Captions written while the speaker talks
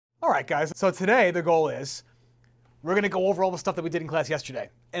All right, guys. So today the goal is we're going to go over all the stuff that we did in class yesterday,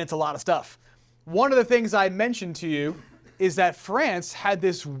 and it's a lot of stuff. One of the things I mentioned to you is that France had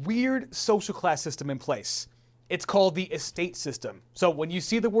this weird social class system in place. It's called the estate system. So when you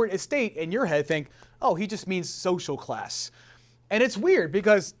see the word estate in your head, think, oh, he just means social class. And it's weird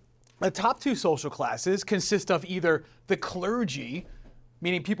because the top two social classes consist of either the clergy,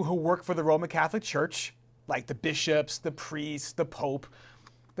 meaning people who work for the Roman Catholic Church, like the bishops, the priests, the pope.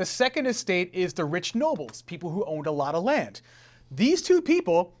 The second estate is the rich nobles, people who owned a lot of land. These two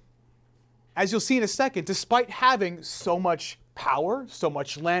people, as you'll see in a second, despite having so much power, so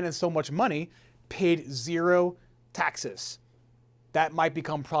much land, and so much money, paid zero taxes. That might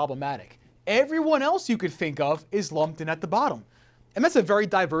become problematic. Everyone else you could think of is lumped in at the bottom. And that's a very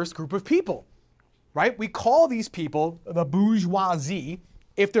diverse group of people, right? We call these people the bourgeoisie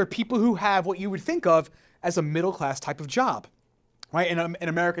if they're people who have what you would think of as a middle-class type of job. Right? In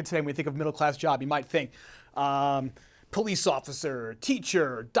America today, when we think of middle-class job, you might think police officer,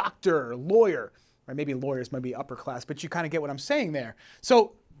 teacher, doctor, lawyer, or maybe lawyers might be upper class, but you kind of get what I'm saying there.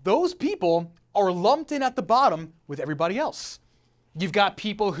 So those people are lumped in at the bottom with everybody else. You've got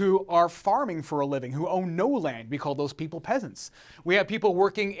people who are farming for a living, who own no land. We call those people peasants. We have people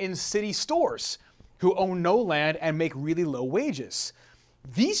working in city stores who own no land and make really low wages.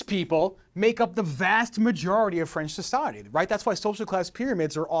 These people make up the vast majority of French society, right? That's why social class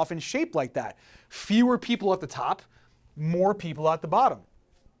pyramids are often shaped like that. Fewer people at the top, more people at the bottom.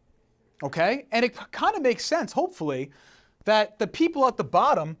 Okay? And it kind of makes sense, hopefully, that the people at the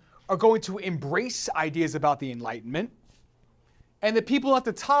bottom are going to embrace ideas about the Enlightenment, and the people at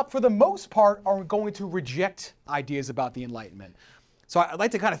the top, for the most part, are going to reject ideas about the Enlightenment. So I'd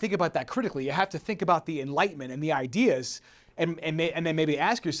like to kind of think about that critically. You have to think about the Enlightenment and the ideas, and then maybe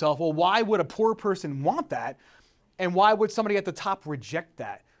ask yourself, well, why would a poor person want that? And why would somebody at the top reject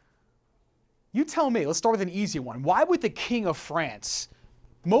that? You tell me. Let's start with an easy one. Why would the King of France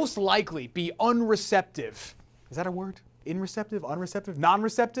most likely be unreceptive? Is that a word? Unreceptive? Unreceptive?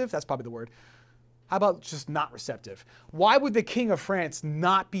 Non-receptive? That's probably the word. How about just not receptive? Why would the King of France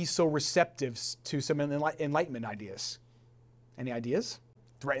not be so receptive to some Enlightenment ideas? Any ideas?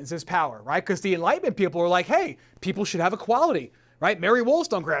 Threatens his power, right? Because the Enlightenment people are like, hey, people should have equality, right? Mary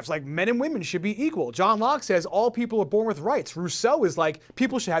Wollstonecraft's like, men and women should be equal. John Locke says all people are born with rights. Rousseau is like,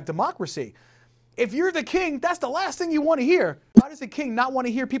 people should have democracy. If you're the king, that's the last thing you want to hear. Why does the king not want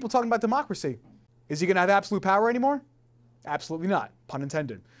to hear people talking about democracy? Is he going to have absolute power anymore? Absolutely not, pun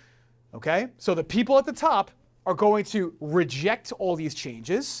intended. Okay? So the people at the top are going to reject all these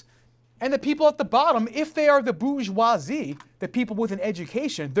changes. And the people at the bottom, if they are the bourgeoisie, the people with an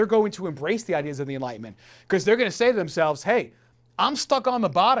education, they're going to embrace the ideas of the Enlightenment. Because they're going to say to themselves, hey, I'm stuck on the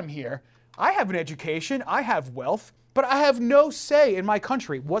bottom here. I have an education, I have wealth, but I have no say in my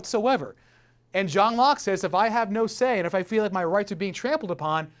country whatsoever. And John Locke says, if I have no say and if I feel like my rights are being trampled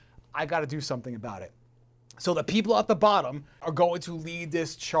upon, I got to do something about it. So the people at the bottom are going to lead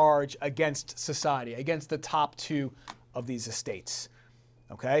this charge against society, against the top two of these estates.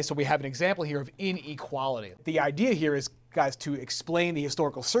 Okay, so we have an example here of inequality. The idea here is, guys, to explain the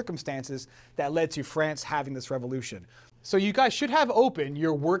historical circumstances that led to France having this revolution. So you guys should have open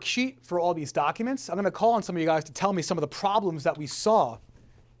your worksheet for all these documents. I'm going to call on some of you guys to tell me some of the problems that we saw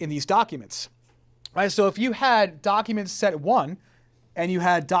in these documents. Right, so if you had documents set 1 and you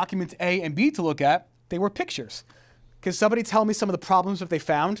had documents A and B to look at, they were pictures. Can somebody tell me some of the problems that they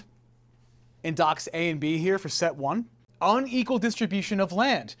found in docs A and B here for set 1? Unequal distribution of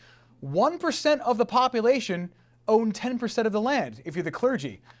land. 1% of the population own 10% of the land if you're the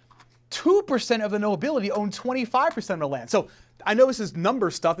clergy. 2% of the nobility own 25% of the land. So I know this is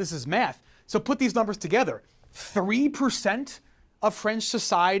number stuff, this is math. So put these numbers together. 3% of French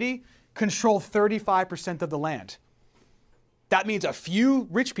society control 35% of the land. That means a few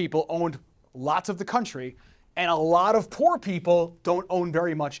rich people owned lots of the country, and a lot of poor people don't own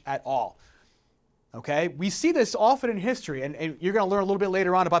very much at all. Okay, we see this often in history, and you're going to learn a little bit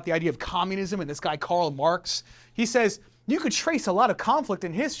later on about the idea of communism and this guy Karl Marx. He says you could trace a lot of conflict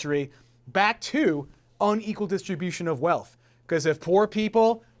in history back to unequal distribution of wealth. Because if poor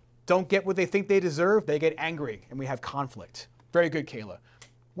people don't get what they think they deserve, they get angry, and we have conflict. Very good, Kayla.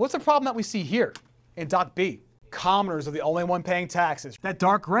 What's the problem that we see here in Doc B? Commoners are the only one paying taxes. That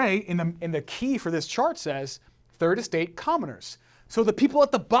dark gray in the key for this chart says third estate commoners. So the people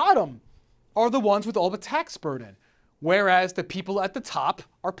at the bottom are the ones with all the tax burden, whereas the people at the top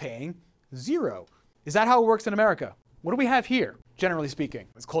are paying 0. Is that how it works in America? What do we have here, generally speaking?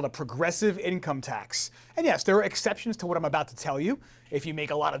 It's called a progressive income tax. And yes, there are exceptions to what I'm about to tell you. If you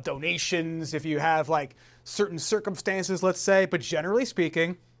make a lot of donations, if you have like certain circumstances, let's say, but generally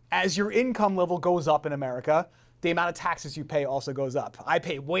speaking, As your income level goes up in America, the amount of taxes you pay also goes up. I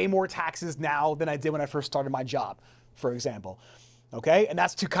pay way more taxes now than I did when I first started my job, for example. Okay? And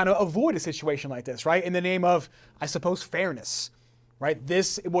that's to kind of avoid a situation like this, right? In the name of, I suppose, fairness, right?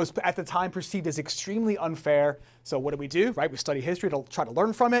 This was at the time perceived as extremely unfair. So what do? Right? We study history to try to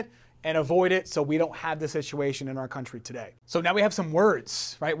learn from it and avoid it so we don't have this situation in our country today. So now we have some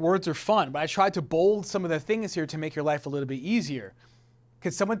words, right? Words are fun, but I tried to bold some of the things here to make your life a little bit easier.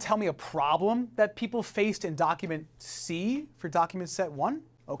 Could someone tell me a problem that people faced in document C for document set 1?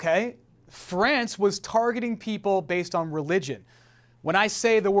 Okay. France was targeting people based on religion. When I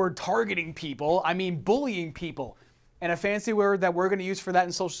say the word targeting people, I mean bullying people. And a fancy word that we're going to use for that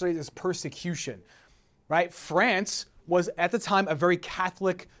in social studies is persecution, right? France was at the time a very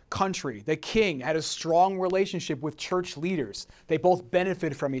Catholic country. The king had a strong relationship with church leaders. They both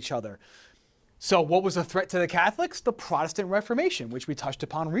benefited from each other. So what was a threat to the Catholics? The Protestant Reformation, which we touched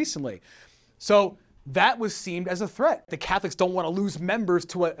upon recently. So that was seen as a threat. The Catholics don't want to lose members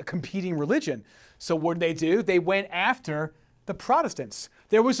to a competing religion. So what did they do? They went after the Protestants.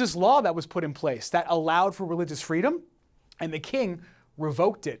 There was this law that was put in place that allowed for religious freedom, and the king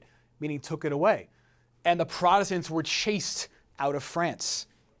revoked it, meaning took it away. And the Protestants were chased out of France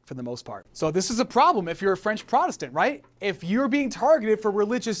for the most part. So this is a problem if you're a French Protestant, right? If you're being targeted for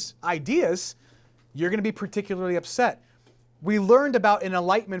religious ideas, you're going to be particularly upset. We learned about an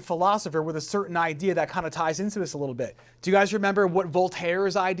Enlightenment philosopher with a certain idea that kind of ties into this a little bit. Do you guys remember what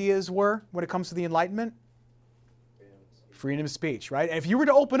Voltaire's ideas were when it comes to the Enlightenment? Freedom of speech, right? And if you were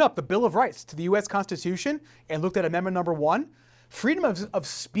to open up the Bill of Rights to the U.S. Constitution and looked at Amendment number 1, freedom of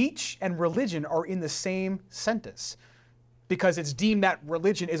speech and religion are in the same sentence because it's deemed that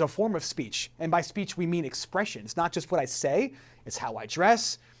religion is a form of speech. And by speech, we mean expression. It's not just what I say, it's how I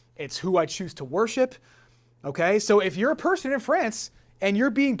dress, it's who I choose to worship. Okay, so if you're a person in France and you're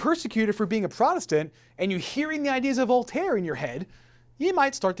being persecuted for being a Protestant and you're hearing the ideas of Voltaire in your head, you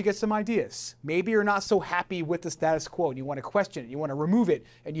might start to get some ideas. Maybe you're not so happy with the status quo and you want to question it, you want to remove it,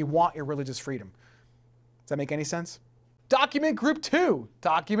 and you want your religious freedom. Does that make any sense? Document group 2,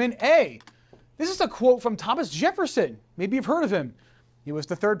 document A. This is a quote from Thomas Jefferson. Maybe you've heard of him. He was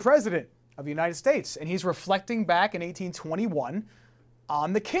the 3rd president of the United States, and he's reflecting back in 1821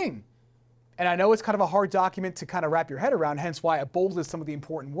 on the king. And I know it's kind of a hard document to kind of wrap your head around, hence why I bolded some of the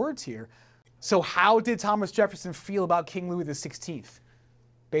important words here. So how did Thomas Jefferson feel about King Louis XVI?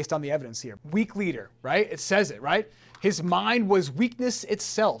 Based on the evidence here. Weak leader, right? It says it, right? His mind was weakness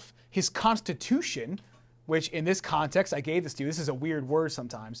itself. His constitution, which in this context, I gave this to you, this is a weird word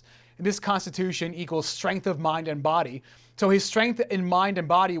sometimes. This constitution equals strength of mind and body. So his strength in mind and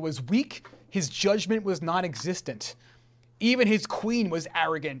body was weak. His judgment was non-existent. Even his queen was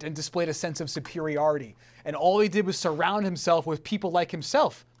arrogant and displayed a sense of superiority. And all he did was surround himself with people like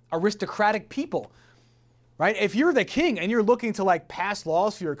himself, aristocratic people. Right? If you're the king and you're looking to like pass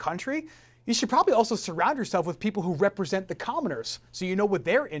laws for your country, you should probably also surround yourself with people who represent the commoners so you know what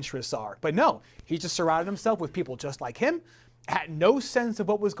their interests are. But no, he just surrounded himself with people just like him, had no sense of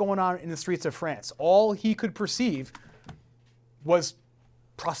what was going on in the streets of France. All he could perceive was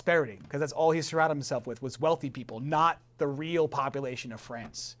prosperity, because that's all he surrounded himself with, was wealthy people, not the real population of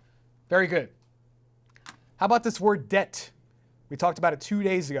France. Very good. How about this word debt? We talked about it 2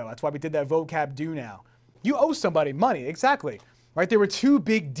 days ago. That's why we did that vocab do now. You owe somebody money, exactly. Right? There were 2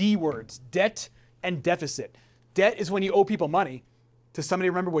 big D words, debt and deficit. Debt is when you owe people money. Does somebody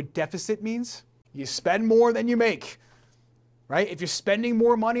remember what deficit means? You spend more than you make. Right? If you're spending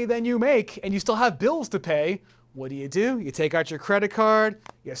more money than you make and you still have bills to pay, what do? You take out your credit card,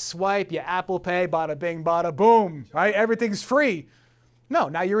 you swipe, you Apple Pay, bada bing, bada boom. Right? Everything's free. No,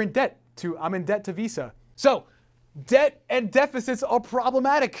 now you're in debt. I'm in debt to Visa. So, debt and deficits are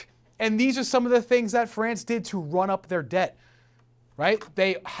problematic. And these are some of the things that France did to run up their debt, right?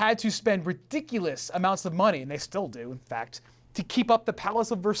 They had to spend ridiculous amounts of money, and they still do, in fact, to keep up the Palace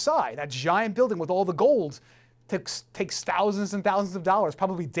of Versailles, that giant building with all the gold. Takes thousands and thousands of dollars,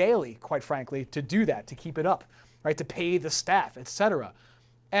 probably daily, quite frankly, to do that, to keep it up, right? To pay the staff, etc.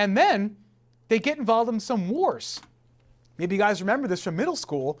 And then they get involved in some wars. Maybe you guys remember this from middle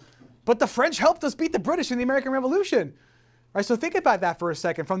school, but the French helped us beat the British in the American Revolution. Right, so think about that for a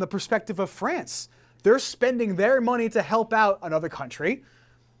second from the perspective of France. They're spending their money to help out another country.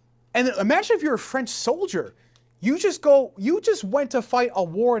 And imagine if you're a French soldier. You just went to fight a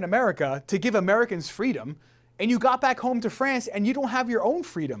war in America to give Americans freedom, and you got back home to France and you don't have your own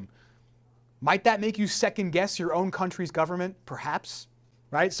freedom. Might that make you second guess your own country's government? Perhaps.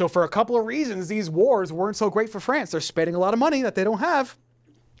 Right? So for a couple of reasons, these wars weren't so great for France. They're spending a lot of money that they don't have.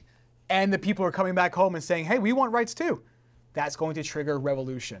 And the people are coming back home and saying, hey, we want rights too. That's going to trigger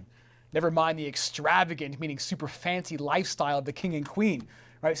revolution. Never mind the extravagant, meaning super fancy lifestyle of the king and queen,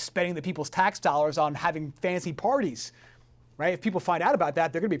 right? Spending the people's tax dollars on having fancy parties, right? If people find out about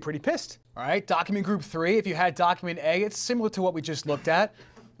that, they're gonna be pretty pissed. All right, document group 3, if you had document A, it's similar to what we just looked at,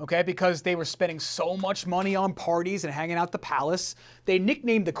 okay? Because they were spending so much money on parties and hanging out at the palace. They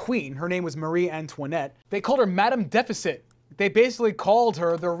nicknamed the queen, her name was Marie Antoinette. They called her Madame Deficit. They basically called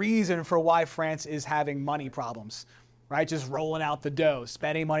her the reason for why France is having money problems, right? Just rolling out the dough,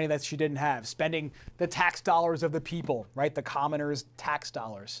 spending money that she didn't have, spending the tax dollars of the people, right? The commoners' tax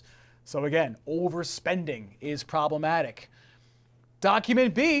dollars. So again, overspending is problematic.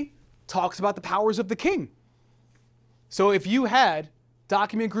 Document B talks about the powers of the king. So if you had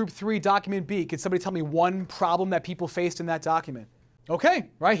document group 3, document B, can somebody tell me one problem that people faced in that document? Okay,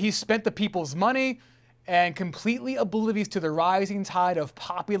 right? He spent the people's money and completely oblivious to the rising tide of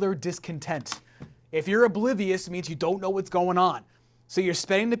popular discontent. If you're oblivious, it means you don't know what's going on. So you're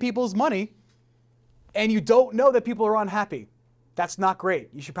spending the people's money and you don't know that people are unhappy. That's not great.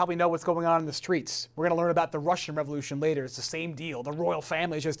 You should probably know what's going on in the streets. We're going to learn about the Russian Revolution later. It's the same deal. The royal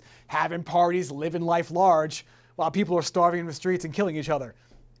family is just having parties, living life large, while people are starving in the streets and killing each other.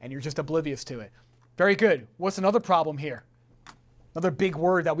 And you're just oblivious to it. Very good. What's another problem here? Another big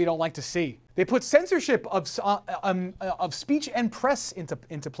word that we don't like to see. They put censorship of speech and press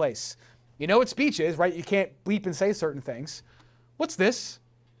into place. You know what speech is, right? You can't bleep and say certain things. What's this?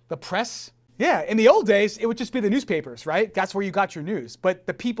 The press? Yeah, in the old days, it would just be the newspapers, right? That's where you got your news. But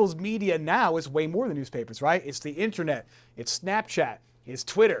the people's media now is way more than newspapers, right? It's the internet, it's Snapchat, it's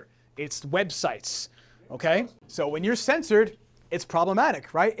Twitter, it's websites, okay? So when you're censored, it's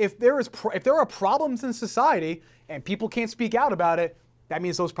problematic, right? If there are problems in society and people can't speak out about it, that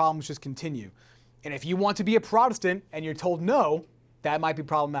means those problems just continue. And if you want to be a Protestant and you're told no, that might be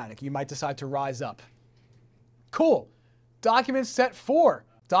problematic. You might decide to rise up. Cool. Document set 4.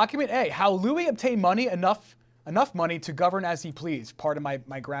 Document A, how Louis obtained money, enough money to govern as he pleased. Part of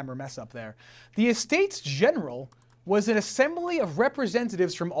my grammar mess up there. The Estates General was an assembly of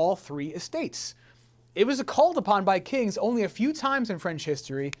representatives from all 3 estates. It was called upon by kings only a few times in French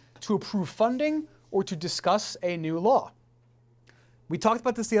history to approve funding or to discuss a new law. We talked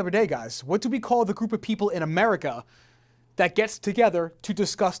about this the other day, guys. What do we call the group of people in America that gets together to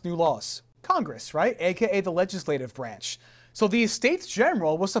discuss new laws? Congress, right? AKA the legislative branch. So the Estates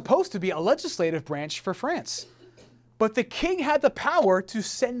General was supposed to be a legislative branch for France. But the king had the power to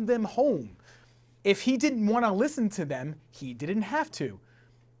send them home. If he didn't want to listen to them, he didn't have to.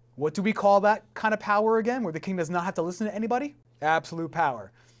 What do we call that kind of power again, where the king does not have to listen to anybody? Absolute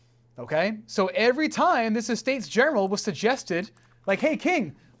power. Okay? So every time this Estates General was suggested, like, hey,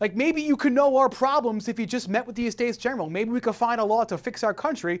 king, like maybe you could know our problems if you just met with the Estates General. Maybe we could find a law to fix our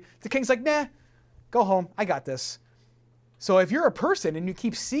country. The king's like, nah, go home. I got this. So if you're a person and you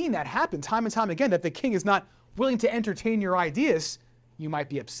keep seeing that happen time and time again, that the king is not willing to entertain your ideas, you might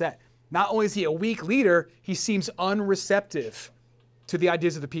be upset. Not only is he a weak leader, he seems unreceptive to the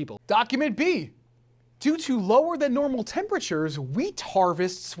ideas of the people. Document B. Due to lower than normal temperatures, wheat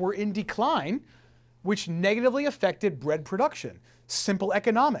harvests were in decline, which negatively affected bread production. Simple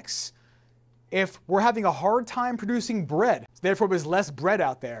economics. If we're having a hard time producing bread, therefore there's less bread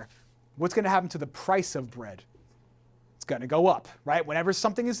out there, what's going to happen to the price of bread? It's going to go up, right? Whenever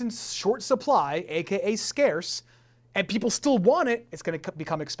something is in short supply, aka scarce, and people still want it, it's going to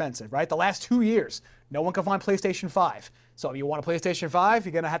become expensive, right? The last 2 years, no one can find PlayStation 5. So if you want a PlayStation 5,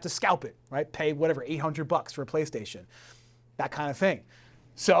 you're going to have to scalp it, right? Pay whatever, $800 for a PlayStation. That kind of thing.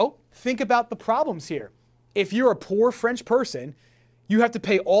 So think about the problems here. If you're a poor French person, you have to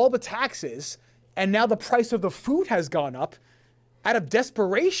pay all the taxes, and now the price of the food has gone up. Out of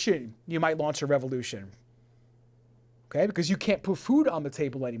desperation, you might launch a revolution. Okay, because you can't put food on the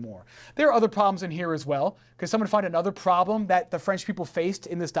table anymore. There are other problems in here as well. Can someone find another problem that the French people faced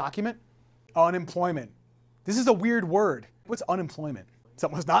in this document? Unemployment. This is a weird word. What's unemployment?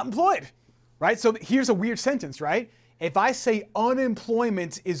 Someone's not employed, right? So here's a weird sentence, right? If I say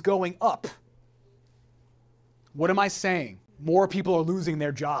unemployment is going up, what am I saying? More people are losing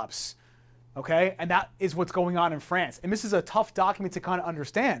their jobs, okay? And that is what's going on in France. And this is a tough document to kind of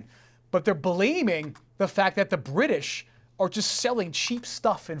understand. But they're blaming the fact that the British are just selling cheap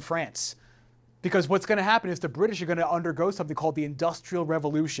stuff in France. Because what's going to happen is the British are going to undergo something called the Industrial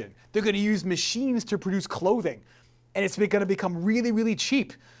Revolution. They're going to use machines to produce clothing. And it's going to become really, really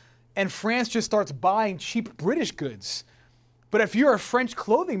cheap. And France just starts buying cheap British goods. But if you're a French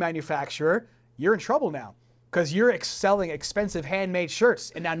clothing manufacturer, you're in trouble now. Because you're selling expensive handmade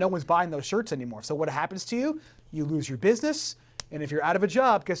shirts. And now no one's buying those shirts anymore. So what happens to you? You lose your business. And if you're out of a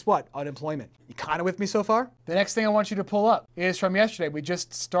job, guess what? Unemployment. You kind of with me so far? The next thing I want you to pull up is from yesterday. We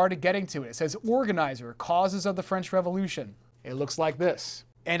just started getting to it. It says organizer, causes of the French Revolution. It looks like this.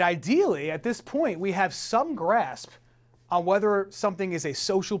 And ideally, at this point, we have some grasp on whether something is a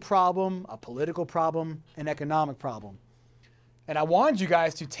social problem, a political problem, an economic problem. And I wanted you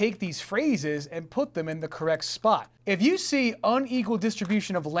guys to take these phrases and put them in the correct spot. If you see unequal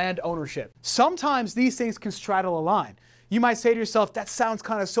distribution of land ownership, sometimes these things can straddle a line. You might say to yourself, that sounds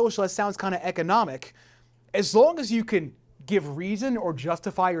kind of social, that sounds kind of economic. As long as you can give reason or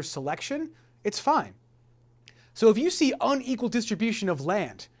justify your selection, it's fine. So if you see unequal distribution of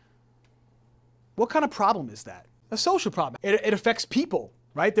land, what kind of problem is that? A social problem. It affects people,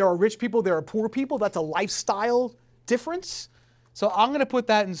 right? There are rich people, there are poor people. That's a lifestyle difference. So I'm going to put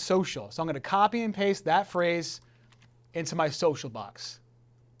that in social. So I'm going to copy and paste that phrase into my social box.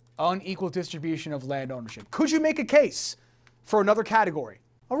 Unequal distribution of land ownership. Could you make a case for another category?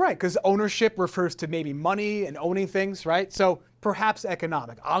 All right, because ownership refers to maybe money and owning things, right? So perhaps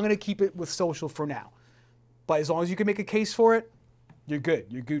economic. I'm going to keep it with social for now. But as long as you can make a case for it, you're good.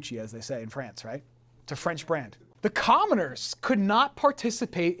 You're Gucci, as they say in France, right? It's a French brand. The commoners could not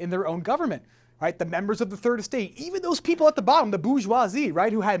participate in their own government. Right? The members of the third estate, even those people at the bottom, the bourgeoisie,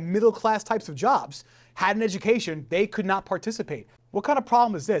 right, who had middle-class types of jobs, had an education, they could not participate. What kind of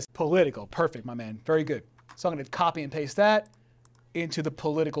problem is this? Political. Perfect, my man. Very good. So I'm going to copy and paste that into the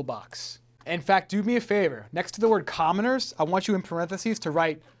political box. In fact, do me a favor. Next to the word commoners, I want you in parentheses to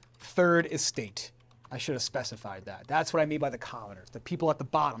write third estate. I should have specified that. That's what I mean by the commoners, the people at the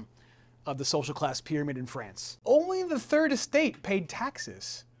bottom of the social class pyramid in France. Only the third estate paid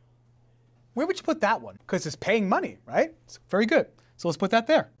taxes. Where would you put that one? Because it's paying money, right? It's very good. So let's put that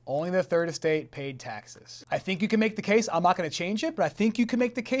there. Only the third estate paid taxes. I think you can make the case. I'm not going to change it, but I think you can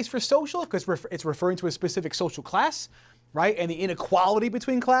make the case for social because it's referring to a specific social class, right? And the inequality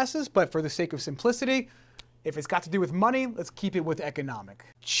between classes. But for the sake of simplicity, if it's got to do with money, let's keep it with economic.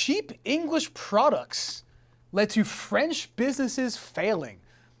 Cheap English products led to French businesses failing,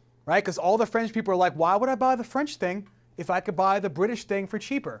 right? Because all the French people are like, why would I buy the French thing if I could buy the British thing for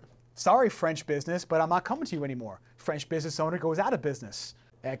cheaper? Sorry, French business, but I'm not coming to you anymore. French business owner goes out of business.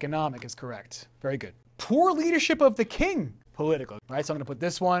 Economic is correct. Very good. Poor leadership of the king. Political. Right, so I'm going to put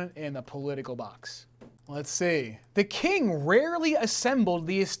this one in the political box. Let's see. The king rarely assembled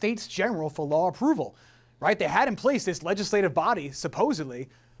the Estates General for law approval. Right, they had in place this legislative body, supposedly,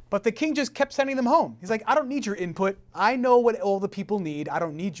 but the king just kept sending them home. He's like, I don't need your input. I know what all the people need. I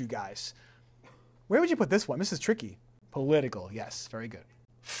don't need you guys. Where would you put this one? This is tricky. Political. Yes, very good.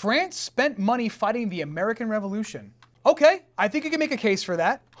 France spent money fighting the American Revolution. Okay, I think you can make a case for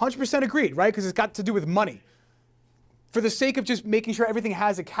that. 100% agreed, right? Because it's got to do with money. For the sake of just making sure everything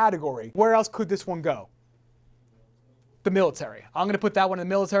has a category, where else could this one go? The military. I'm going to put that one in the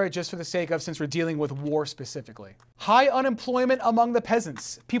military just for the sake of, since we're dealing with war specifically. High unemployment among the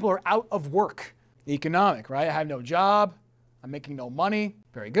peasants. People are out of work. Economic, right? I have no job. I'm making no money.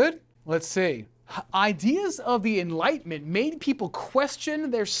 Very good. Let's see. Ideas of the Enlightenment made people question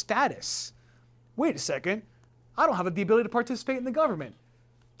their status. Wait a second. I don't have the ability to participate in the government.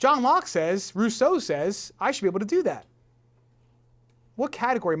 John Locke says, Rousseau says, I should be able to do that. What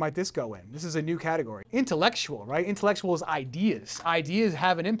category might this go in? This is a new category. Intellectual, right? Intellectual is ideas. Ideas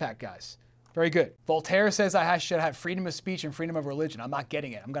have an impact, guys. Very good. Voltaire says I should have freedom of speech and freedom of religion. I'm not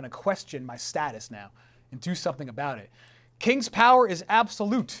getting it. I'm going to question my status now and do something about it. King's power is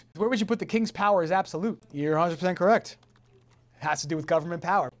absolute. Where would you put the king's power is absolute? You're 100% correct. It has to do with government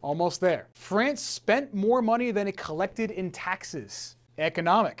power. Almost there. France spent more money than it collected in taxes.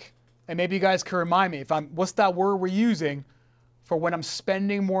 Economic. And maybe you guys can remind me, what's that word we're using for when I'm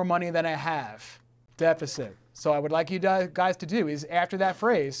spending more money than I have? Deficit. So I would like you guys to do is after that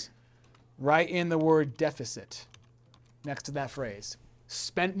phrase, write in the word deficit next to that phrase.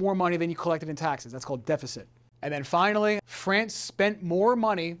 Spent more money than you collected in taxes. That's called deficit. And then finally, France spent more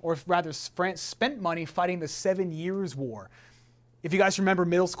money, or rather France spent money fighting the 7 Years' War. If you guys remember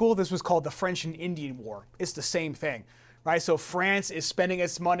middle school, this was called the French and Indian War. It's the same thing, right? So France is spending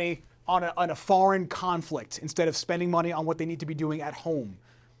its money on a foreign conflict instead of spending money on what they need to be doing at home.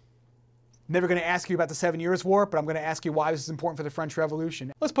 Never going to ask you about the 7 Years' War, but I'm going to ask you why this is important for the French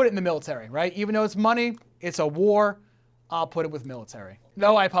Revolution. Let's put it in the military, right? Even though it's money, it's a war. I'll put it with military.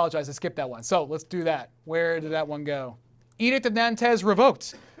 No, I apologize. I skipped that one. So let's do that. Where did that one go? Edict of Nantes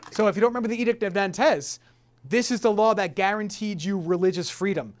revoked. So if you don't remember the Edict of Nantes, this is the law that guaranteed you religious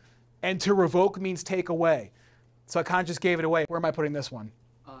freedom. And to revoke means take away. So I kind of just gave it away. Where am I putting this one?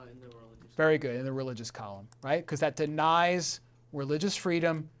 In the religious. Very good, in the religious column, right? Because that denies religious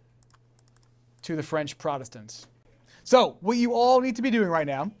freedom to the French Protestants. So what you all need to be doing right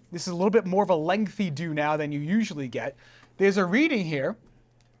now, this is a little bit more of a lengthy do now than you usually get. There's a reading here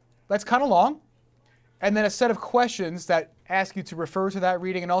that's kind of long, and then a set of questions that ask you to refer to that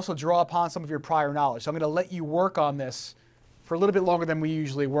reading and also draw upon some of your prior knowledge. So I'm going to let you work on this for a little bit longer than we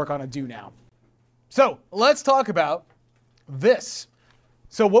usually work on a do now. So let's talk about this.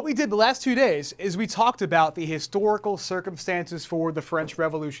 So what we did the last 2 days is we talked about the historical circumstances for the French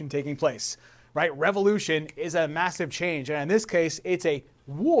Revolution taking place, right? Revolution is a massive change. And in this case, it's a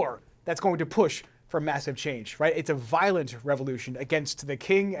war that's going to push for massive change, right? It's a violent revolution against the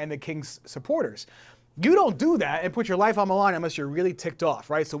king and the king's supporters. You don't do that and put your life on the line unless you're really ticked off,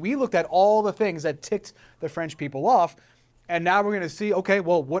 right? So we looked at all the things that ticked the French people off. And now we're going to see, okay,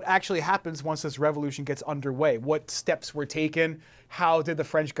 well, what actually happens once this revolution gets underway? What steps were taken? How did the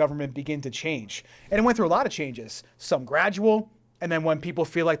French government begin to change? And it went through a lot of changes, some gradual. And then when people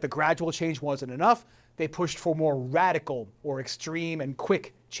feel like the gradual change wasn't enough, they pushed for more radical or extreme and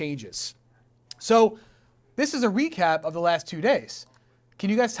quick changes. So this is a recap of the last 2 days. Can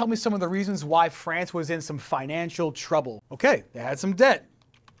you guys tell me some of the reasons why France was in some financial trouble? Okay, they had some debt,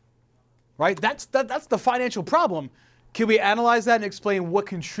 right? That's the financial problem. Can we analyze that and explain what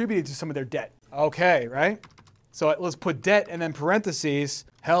contributed to some of their debt? Okay, right? So let's put debt and then parentheses,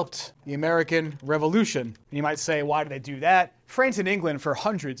 helped the American Revolution. And you might say, why did they do that? France and England for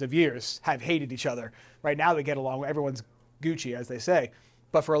hundreds of years have hated each other. Right now they get along, everyone's Gucci, as they say.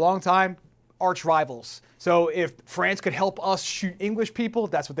 But for a long time, arch rivals. So if France could help us shoot English people,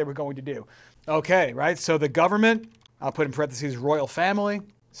 that's what they were going to do. Okay, right? So the government, I'll put in parentheses, royal family,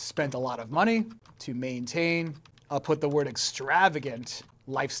 spent a lot of money to maintain, I'll put the word extravagant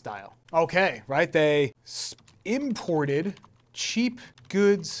lifestyle. Okay, right? They imported cheap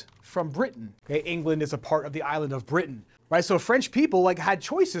goods from Britain. Okay, England is a part of the island of Britain, right? So French people had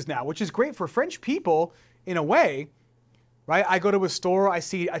choices now, which is great for French people in a way, right? I go to a store, I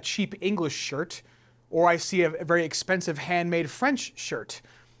see a cheap English shirt, or I see a very expensive handmade French shirt.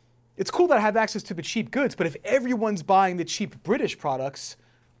 It's cool that I have access to the cheap goods, but if everyone's buying the cheap British products,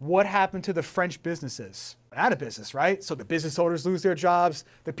 what happened to the French businesses? Out of business, right? So the business owners lose their jobs.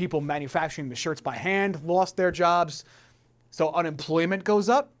 The people manufacturing the shirts by hand lost their jobs. So unemployment goes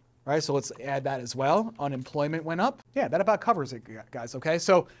up, right? So let's add that as well. Unemployment went up. Yeah, that about covers it, guys, okay?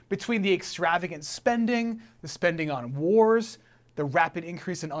 So between the extravagant spending, the spending on wars, the rapid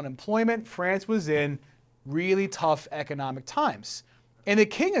increase in unemployment, France was in really tough economic times. And the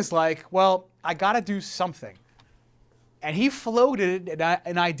king is like, well, I gotta do something. And he floated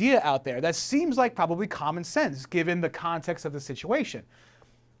an idea out there that seems like probably common sense given the context of the situation,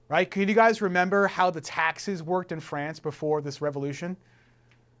 right? Can you guys remember how the taxes worked in France before this revolution?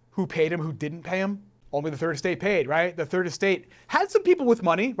 Who paid them, who didn't pay them? Only the third estate paid, right? The third estate had some people with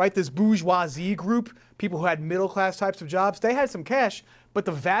money, right? This bourgeoisie group, people who had middle-class types of jobs, they had some cash, but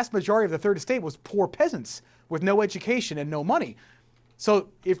the vast majority of the third estate was poor peasants with no education and no money. So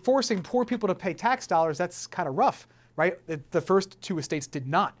if forcing poor people to pay tax dollars, that's kind of rough. Right? The first two estates did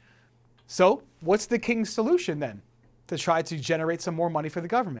not. So what's the king's solution then? To try to generate some more money for the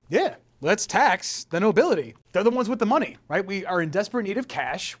government? Yeah, let's tax the nobility. They're the ones with the money, right? We are in desperate need of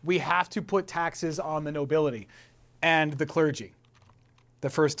cash. We have to put taxes on the nobility and the clergy, the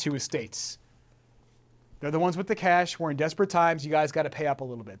first two estates. They're the ones with the cash. We're in desperate times. You guys got to pay up a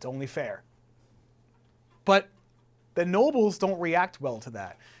little bit. It's only fair. But the nobles don't react well to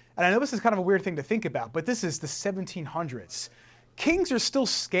that. And I know this is kind of a weird thing to think about, but this is the 1700s. Kings are still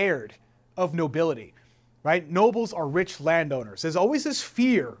scared of nobility, right? Nobles are rich landowners. There's always this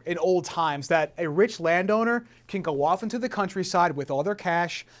fear in old times that a rich landowner can go off into the countryside with all their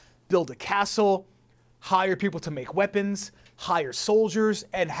cash, build a castle, hire people to make weapons, hire soldiers,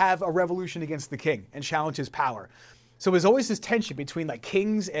 and have a revolution against the king and challenge his power. So there's always this tension between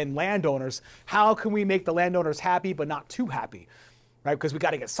kings and landowners. How can we make the landowners happy but not too happy? Right? Because we got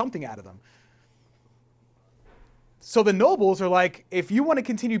to get something out of them. So the nobles are like, if you want to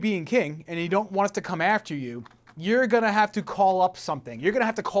continue being king and you don't want us to come after you, you're going to have to call up something. You're going to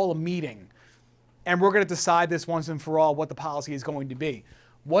have to call a meeting. And we're going to decide this once and for all what the policy is going to be.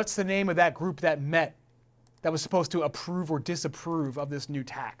 What's the name of that group that met that was supposed to approve or disapprove of this new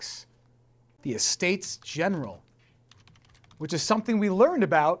tax? The Estates General, which is something we learned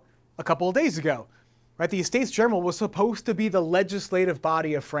about a couple of days ago. Right, the Estates General was supposed to be the legislative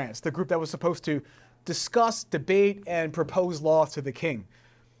body of France, the group that was supposed to discuss, debate, and propose laws to the king.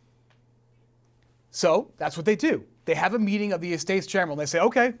 So that's what they do. They have a meeting of the Estates General, and they say,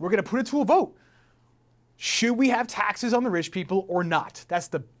 okay, we're going to put it to a vote. Should we have taxes on the rich people or not? That's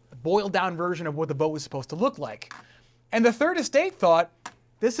the boiled down version of what the vote was supposed to look like. And the Third Estate thought,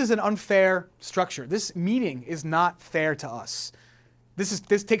 this is an unfair structure. This meeting is not fair to us.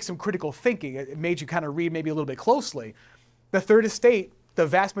 This takes some critical thinking. It made you kind of read maybe a little bit closely. The third estate, the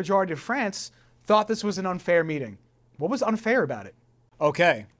vast majority of France, thought this was an unfair meeting. What was unfair about it?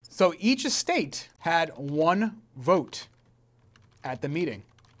 Okay, so each estate had one vote at the meeting.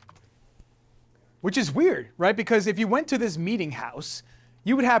 Which is weird, right? Because if you went to this meeting house,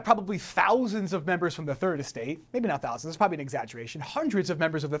 you would have probably thousands of members from the third estate, maybe not thousands, it's probably an exaggeration, hundreds of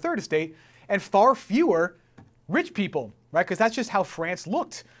members of the third estate, and far fewer rich people, right? Because that's just how France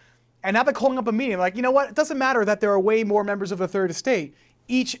looked. And now they're calling up a meeting, like, you know what? It doesn't matter that there are way more members of the third estate.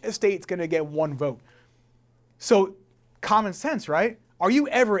 Each estate's gonna get one vote. So, common sense, right? Are you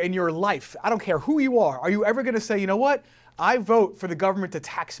ever in your life, I don't care who you are you ever gonna say, you know what? I vote for the government to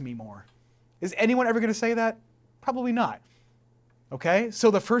tax me more? Is anyone ever gonna say that? Probably not. Okay, so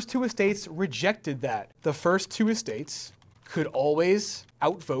the first two estates rejected that. The first two estates could always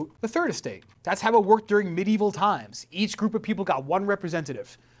outvote the third estate. That's how it worked during medieval times. Each group of people got one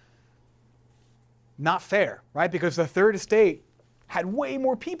representative. Not fair, right? Because the third estate had way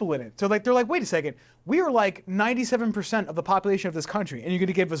more people in it. So they're like, wait a second, we are like 97% of the population of this country, and you're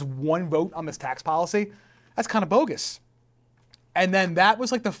gonna give us one vote on this tax policy? That's kind of bogus. And then that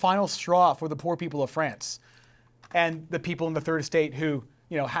was like the final straw for the poor people of France. And the people in the third estate who,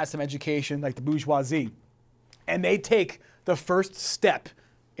 you know, had some education, like the bourgeoisie. And they take the first step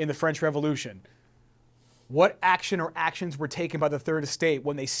in the French Revolution. What action or actions were taken by the third estate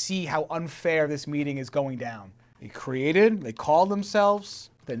when they see how unfair this meeting is going down? They called themselves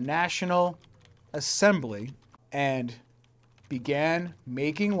the National Assembly and began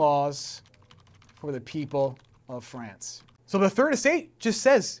making laws for the people of France. So the third estate just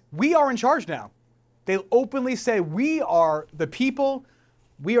says, we are in charge now. They openly say, we are the people,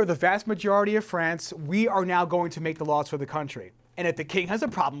 we are the vast majority of France, we are now going to make the laws for the country. And if the king has a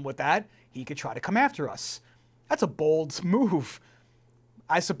problem with that, he could try to come after us. That's a bold move.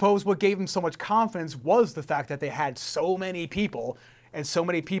 I suppose what gave him so much confidence was the fact that they had so many people, and so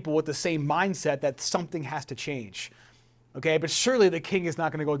many people with the same mindset that something has to change. Okay, but surely the king is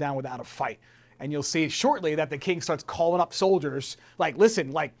not going to go down without a fight. And you'll see shortly that the king starts calling up soldiers, like,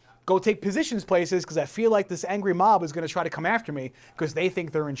 listen, like, go take positions places because I feel like this angry mob is going to try to come after me because they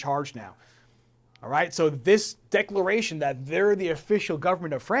think they're in charge now. All right, so this declaration that they're the official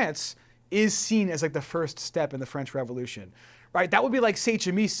government of France is seen as like the first step in the French Revolution, right? That would be like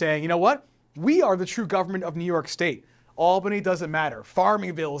Saint-Germain saying, you know what? We are the true government of New York State. Albany doesn't matter.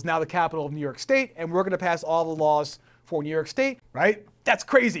 Farmingville is now the capital of New York State, and we're going to pass all the laws for New York State, right? That's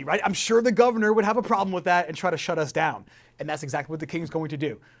crazy, right? I'm sure the governor would have a problem with that and try to shut us down. And that's exactly what the king's going to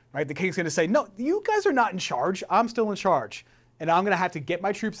do, right? The king's going to say, no, you guys are not in charge. I'm still in charge. And I'm going to have to get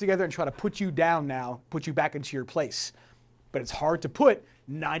my troops together and try to put you down now, put you back into your place. But it's hard to put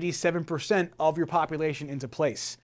 97% of your population into place.